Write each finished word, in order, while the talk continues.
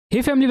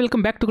Hey family,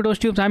 welcome back to Doge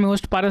Tubes. I'm your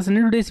host Paras, and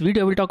in today's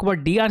video I will talk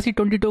about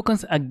drc20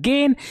 tokens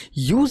again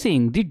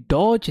using the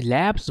Doge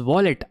Labs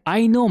wallet.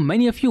 I know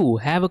many of you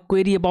have a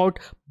query about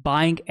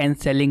buying and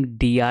selling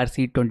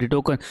drc20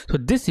 token, so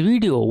this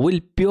video will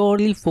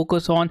purely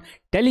focus on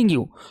telling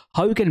you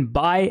how you can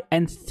buy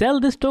and sell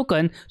this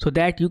token so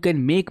that you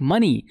can make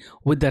money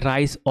with the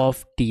rise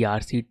of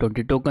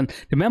drc20 token.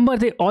 Remember,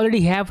 they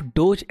already have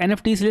Doge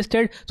NFTs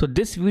listed, so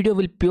this video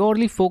will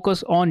purely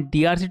focus on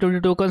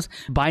drc20 tokens.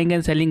 Buying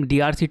and selling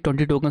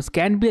drc20 tokens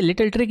can be a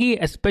little tricky,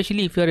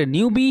 especially if you're a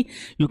newbie.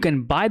 You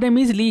can buy them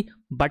easily,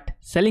 but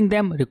selling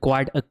them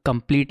required a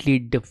completely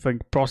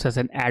different process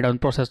and add-on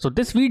process. So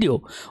this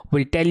video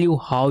will tell you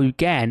how you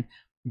can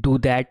do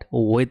that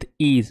with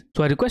ease.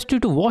 So I request you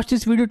to watch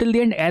this video till the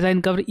end as I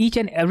uncover each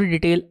and every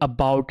detail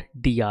about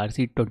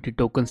drc20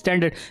 token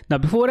standard. Now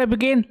before I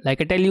begin,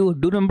 like I tell you,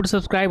 do remember to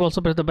subscribe,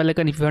 also press the bell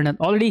icon if you haven't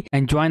already,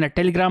 and join our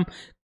Telegram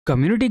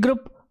community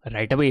group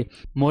right away.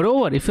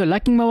 Moreover, if you're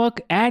liking my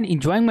work and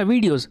enjoying my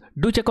videos,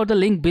 do check out the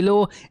link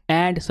below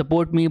and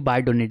support me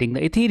by donating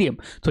the Ethereum.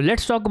 So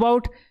let's talk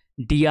about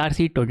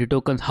drc20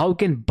 tokens, how you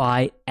can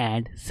buy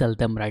and sell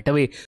them right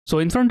away. So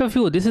in front of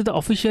you, this is the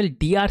official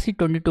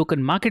drc20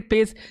 token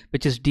marketplace,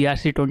 which is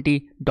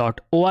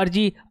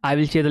drc20.org. I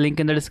will share the link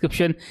in the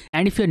description,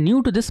 and if you're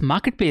new to this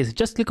marketplace,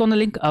 just click on the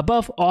link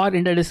above or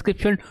in the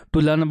description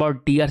to learn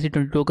about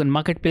drc20 token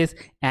marketplace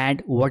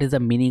and what is the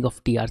meaning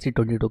of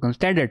drc20 token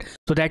standard,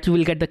 so that you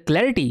will get the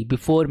clarity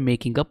before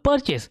making a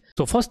purchase.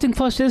 So first thing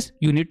first is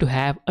you need to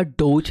have a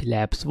Doge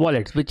Labs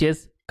wallet, which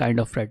is kind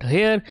of right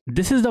here.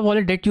 This is the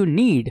wallet that you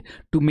need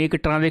to make a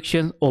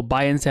transaction or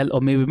buy and sell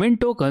or maybe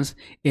mint tokens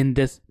in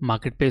this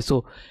marketplace.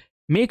 So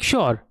make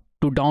sure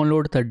to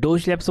download the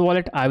Doge Labs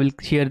wallet. I will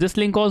share this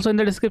link also in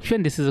the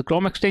description. This is a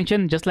Chrome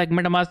extension, just like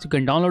MetaMask. You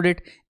can download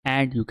it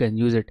and you can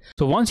use it.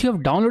 So once you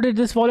have downloaded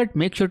this wallet,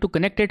 make sure to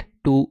connect it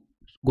to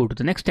go to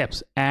the next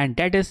steps, and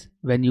that is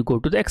when you go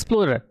to the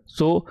Explorer.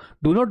 So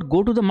do not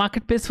go to the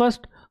marketplace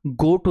first,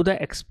 go to the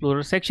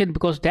Explorer section,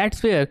 because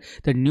that's where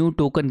the new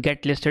token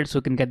get listed, so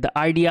you can get the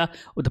idea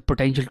of the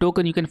potential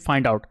token you can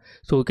find out.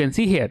 So you can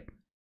see here,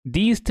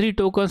 these three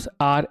tokens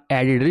are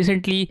added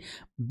recently.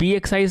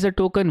 BXI is the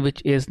token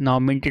which is now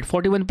minted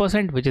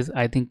 41%, which is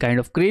I think kind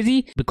of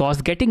crazy,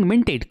 because getting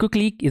minted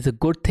quickly is a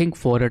good thing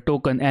for a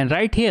token. And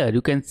right here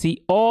you can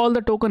see all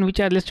the tokens which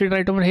are listed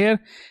right over here.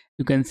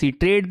 You can see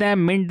trade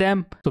them, mint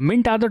them. So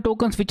mint are the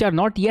tokens which are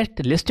not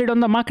yet listed on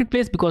the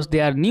marketplace because they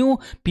are new.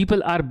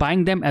 People are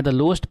buying them at the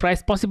lowest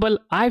price possible.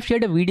 I've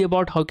shared a video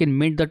about how you can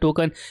mint the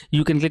token.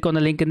 You can click on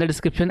the link in the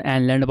description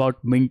and learn about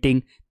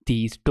minting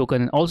these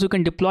tokens. And also you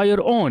can deploy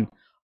your own.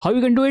 How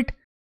you can do it?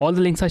 All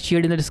the links are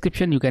shared in the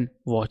description. You can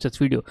watch this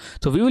video.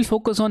 So we will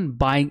focus on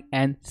buying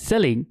and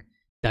selling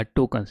the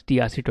tokens,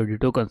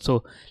 drc20 tokens.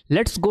 So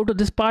let's go to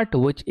this part,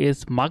 which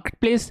is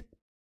marketplace.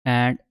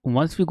 And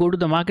once we go to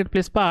the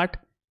marketplace part,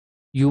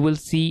 you will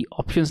see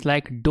options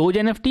like Doge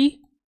NFT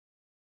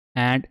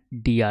and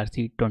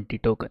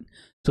drc20 token.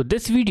 So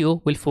this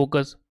video will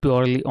focus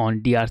purely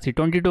on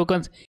drc20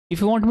 tokens.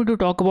 If you want me to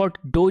talk about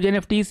Doge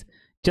NFTs,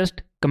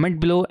 just comment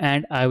below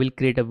and I will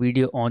create a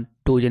video on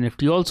Doge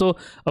NFT also.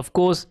 Of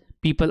course,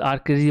 people are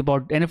crazy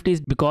about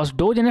NFTs because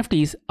Doge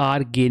NFTs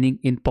are gaining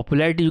in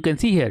popularity. You can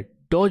see here,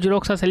 Doge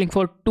rocks are selling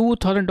for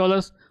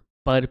 $2,000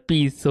 per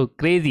piece. So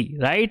crazy,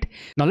 right?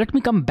 Now let me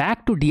come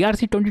back to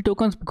drc20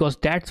 tokens, because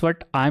that's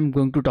what I'm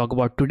going to talk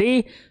about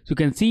today. So you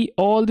can see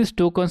all these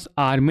tokens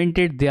are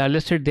minted, they are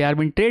listed, they are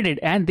being traded,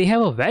 and they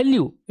have a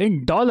value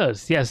in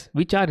dollars, yes,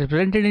 which are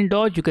represented in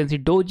Doge. You can see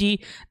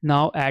Doge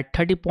now at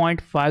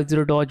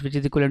 30.50 Doge, which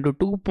is equivalent to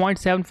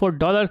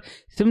 $2.74.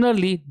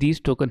 Similarly, these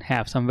tokens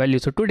have some value.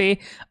 So today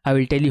I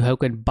will tell you how you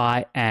can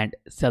buy and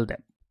sell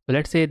them. So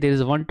let's say there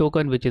is one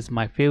token which is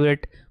my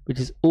favorite,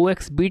 which is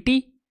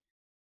OXBT,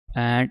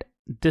 and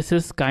this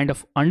is kind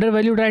of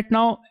undervalued right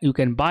now. You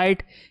can buy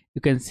it.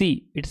 You can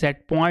see it's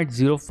at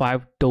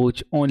 0.05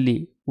 Doge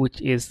only, which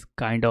is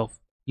kind of,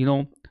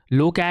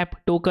 low cap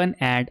token,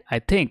 and I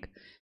think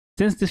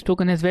since this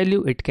token has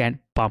value, it can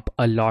pump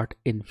a lot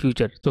in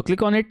future. So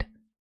click on it,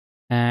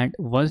 and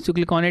once you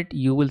click on it,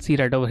 you will see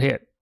right over here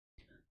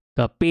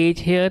the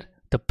page here,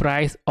 the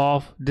price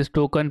of this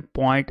token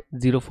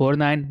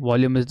 0.049,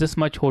 volume is this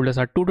much, holders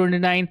are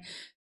 229,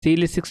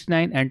 sale is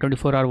 69, and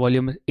 24-hour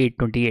volume is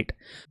 828.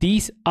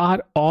 These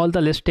are all the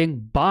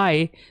listing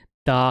by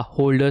the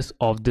holders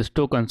of this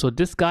token. So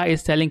this guy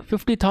is selling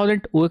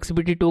 50,000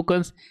 OXBT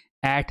tokens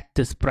at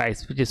this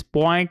price, which is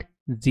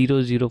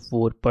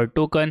 0.004 per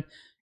token.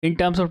 In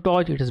terms of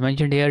Doge, it is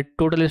mentioned here,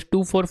 total is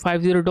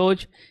 2450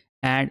 Doge,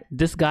 and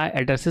this guy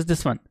address is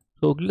this one.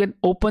 So you can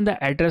open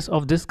the address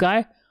of this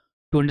guy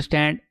to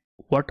understand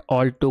what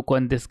all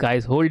token this guy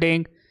is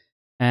holding.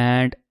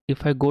 And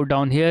if I go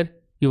down here,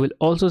 you will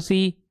also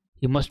see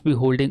he must be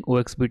holding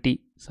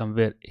OXBT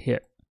somewhere here.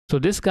 So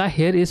this guy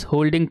here is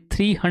holding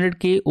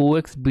 300k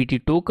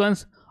OXBT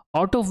tokens,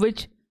 out of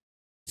which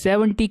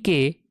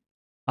 70k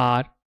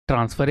are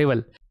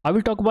transferable. I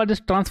will talk about this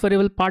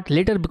transferable part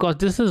later, because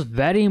this is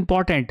very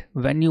important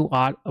when you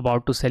are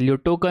about to sell your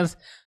tokens.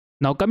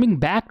 Now coming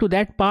back to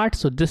that part,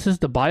 so this is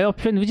the buy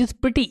option, which is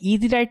pretty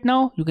easy right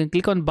now. You can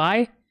click on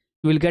buy.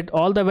 You will get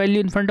all the value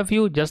in front of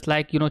you, just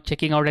like, you know,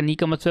 checking out an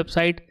e-commerce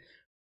website.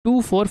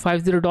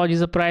 2450 Doge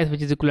is the price,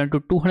 which is equivalent to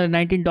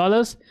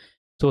 $219.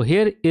 So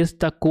here is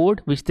the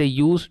code which they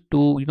use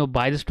to, you know,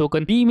 buy this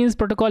token. D means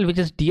protocol, which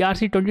is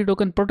drc20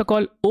 token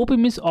protocol. OP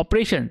means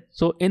operation.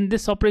 So in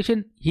this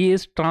operation, he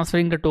is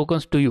transferring the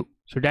tokens to you.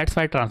 So that's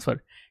why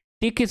transfer.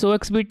 Tick is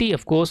OXBT.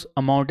 Of course,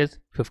 amount is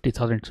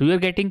 50,000. So you are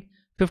getting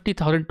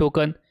 50,000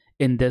 token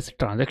in this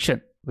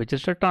transaction, which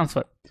is the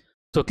transfer.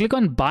 So click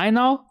on buy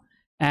now,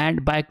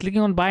 and by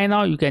clicking on buy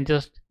now, you can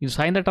just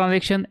sign the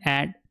transaction,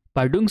 and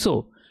by doing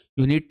so,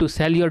 you need to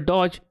sell your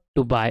Doge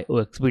to buy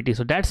OXBT.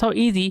 So that's how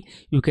easy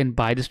you can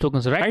buy this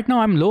token. So right now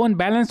I'm low on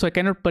balance, so I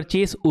cannot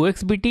purchase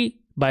OXBT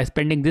by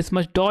spending this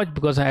much Doge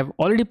because I have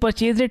already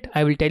purchased it.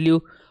 I will tell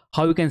you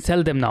how you can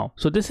sell them now.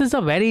 So this is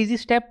a very easy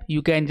step.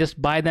 You can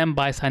just buy them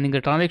by signing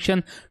the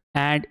transaction,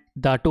 and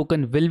the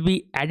token will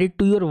be added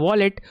to your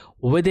wallet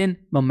within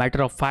a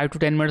matter of 5 to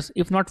 10 minutes.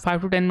 If not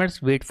 5 to 10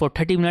 minutes, wait for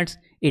 30 minutes.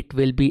 It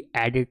will be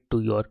added to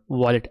your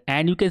wallet,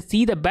 and you can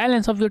see the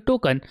balance of your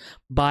token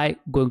by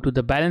going to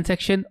the balance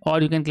section,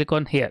 or you can click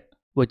on here,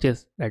 which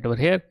is right over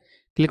here.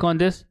 Click on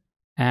this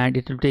and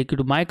it will take you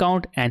to my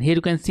account, and here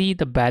you can see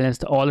the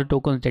balance, all the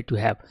tokens that you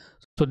have.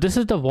 So this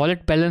is the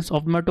wallet balance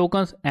of my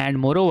tokens. And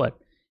moreover,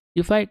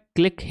 if I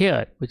click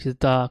here, which is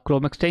the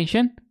Chrome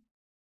extension,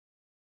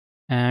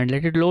 and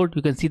let it load,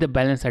 you can see the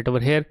balance right over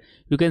here.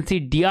 You can see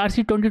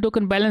drc20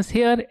 token balance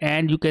here,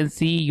 and you can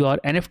see your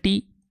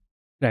NFT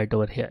right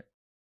over here.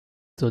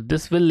 So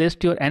this will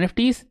list your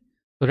NFTs.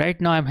 So right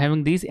now I'm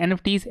having these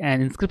NFTs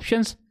and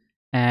inscriptions,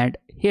 and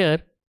here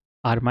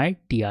are my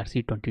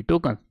drc20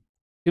 tokens.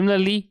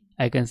 Similarly,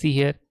 I can see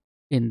here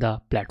in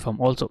the platform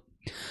also.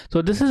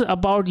 So this is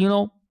about, you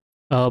know,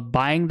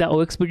 buying the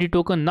OXBT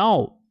token.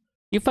 Now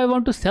if I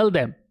want to sell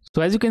them,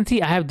 so as you can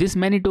see, I have this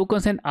many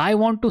tokens and I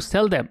want to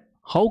sell them.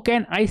 How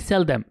can I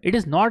sell them? It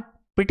is not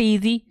pretty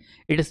easy.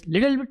 It is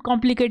little bit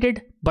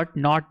complicated, but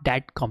not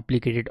that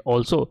complicated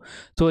also.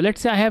 So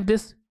let's say I have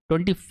this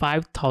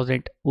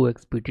 25,000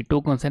 OXBT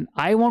tokens and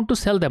I want to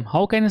sell them.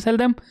 How can I sell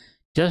them?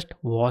 Just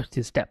watch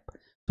this step.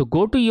 So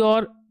go to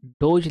your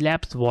Doge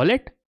Labs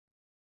wallet,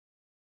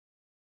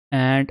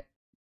 and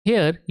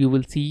here you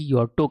will see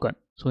your token.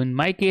 So in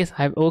my case,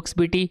 I have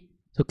OXBT.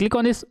 So click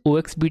on this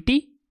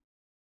OXBT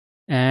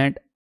and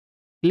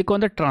click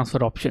on the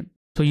transfer option.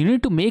 So you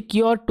need to make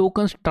your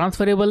tokens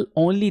transferable.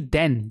 Only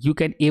then you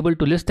can able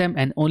to list them,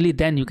 and only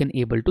then you can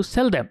able to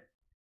sell them.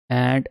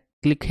 And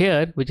click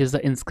here, which is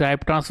the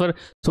inscribe transfer.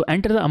 So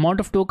enter the amount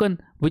of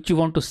token which you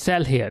want to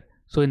sell here.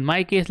 So in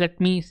my case, let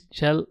me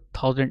sell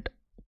 1000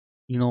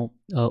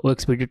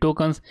 OXBT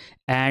tokens,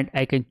 and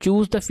I can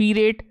choose the fee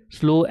rate,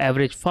 slow,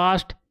 average,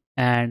 fast,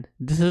 and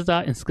this is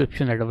the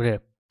inscription right over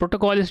here.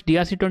 Protocol is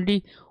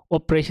drc20,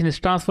 operation is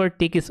transfer,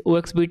 take is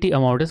OXBT,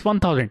 amount is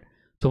 1000.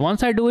 So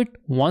once I do it,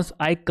 once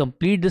I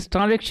complete this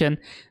transaction,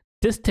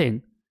 this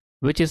thing,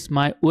 which is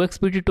my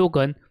OXBT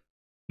token,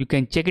 you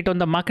can check it on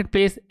the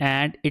marketplace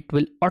and it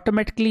will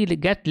automatically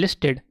get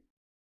listed,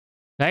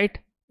 right?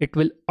 It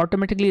will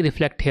automatically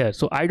reflect here.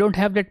 So I don't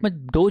have that much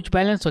Doge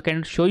balance, so I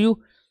can show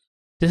you.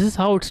 This is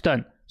how it's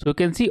done. So you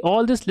can see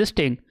all this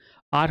listing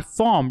are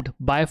formed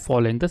by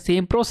following the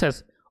same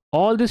process.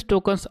 All these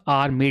tokens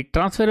are made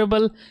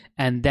transferable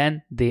and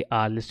then they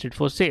are listed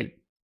for sale,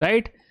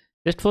 right?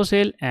 List for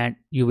sale, and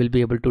you will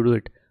be able to do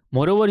it.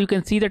 Moreover, you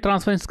can see the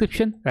transfer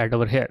inscription right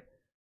over here.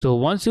 So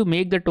once you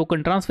make the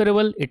token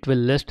transferable, it will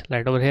list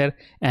right over here,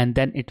 and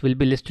then it will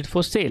be listed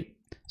for sale.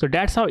 So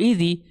that's how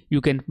easy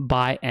you can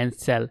buy and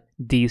sell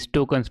these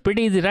tokens.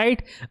 Pretty easy,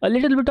 right? A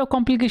little bit of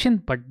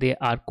complication, but they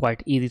are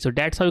quite easy. So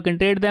that's how you can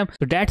trade them.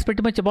 So that's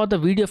pretty much about the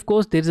video. Of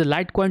course, there is a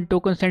Litecoin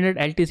token standard,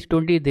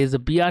 LTC20. There is a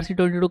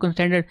BRC20 token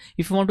standard.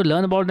 If you want to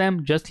learn about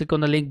them, just click on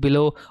the link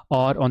below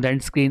or on the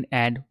end screen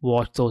and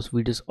watch those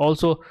videos.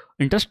 Also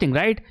interesting,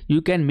 right?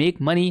 You can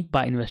make money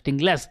by investing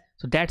less.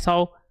 So that's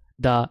how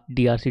the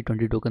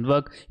drc20 token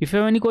work. If you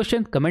have any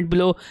questions, comment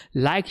below,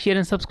 like, share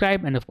and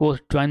subscribe, and of course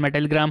join my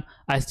Telegram.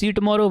 I see you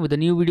tomorrow with a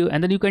new video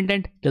and the new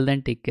content. Till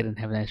then, take care and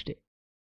have a nice day.